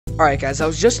Alright guys, I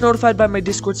was just notified by my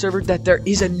Discord server that there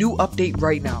is a new update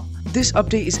right now. This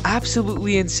update is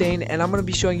absolutely insane, and I'm going to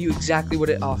be showing you exactly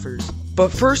what it offers.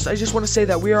 But first, I just want to say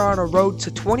that we are on a road to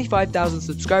 25,000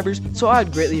 subscribers, so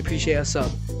I'd greatly appreciate a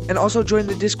sub. And also join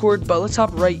the Discord, but let's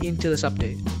hop right into this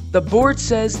update. The board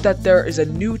says that there is a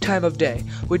new time of day,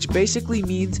 which basically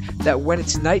means that when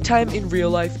it's nighttime in real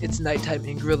life, it's nighttime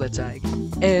in Gorilla Tag.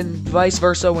 And vice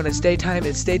versa, when it's daytime,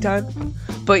 it's daytime.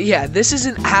 But yeah, this is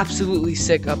an absolutely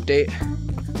sick update.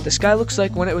 The sky looks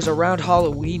like when it was around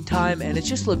Halloween time, and it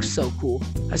just looks so cool.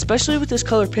 Especially with this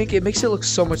color pink, it makes it look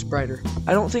so much brighter.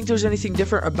 I don't think there's anything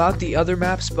different about the other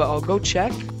maps, but I'll go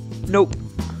check. Nope.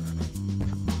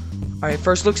 Alright,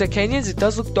 first looks at canyons. It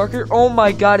does look darker. Oh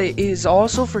my god, it is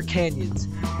also for canyons.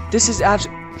 This is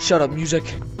shut up, music.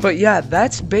 But yeah,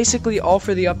 that's basically all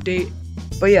for the update.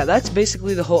 But yeah, that's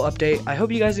basically the whole update. I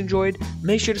hope you guys enjoyed.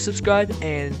 Make sure to subscribe,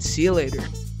 and see you later.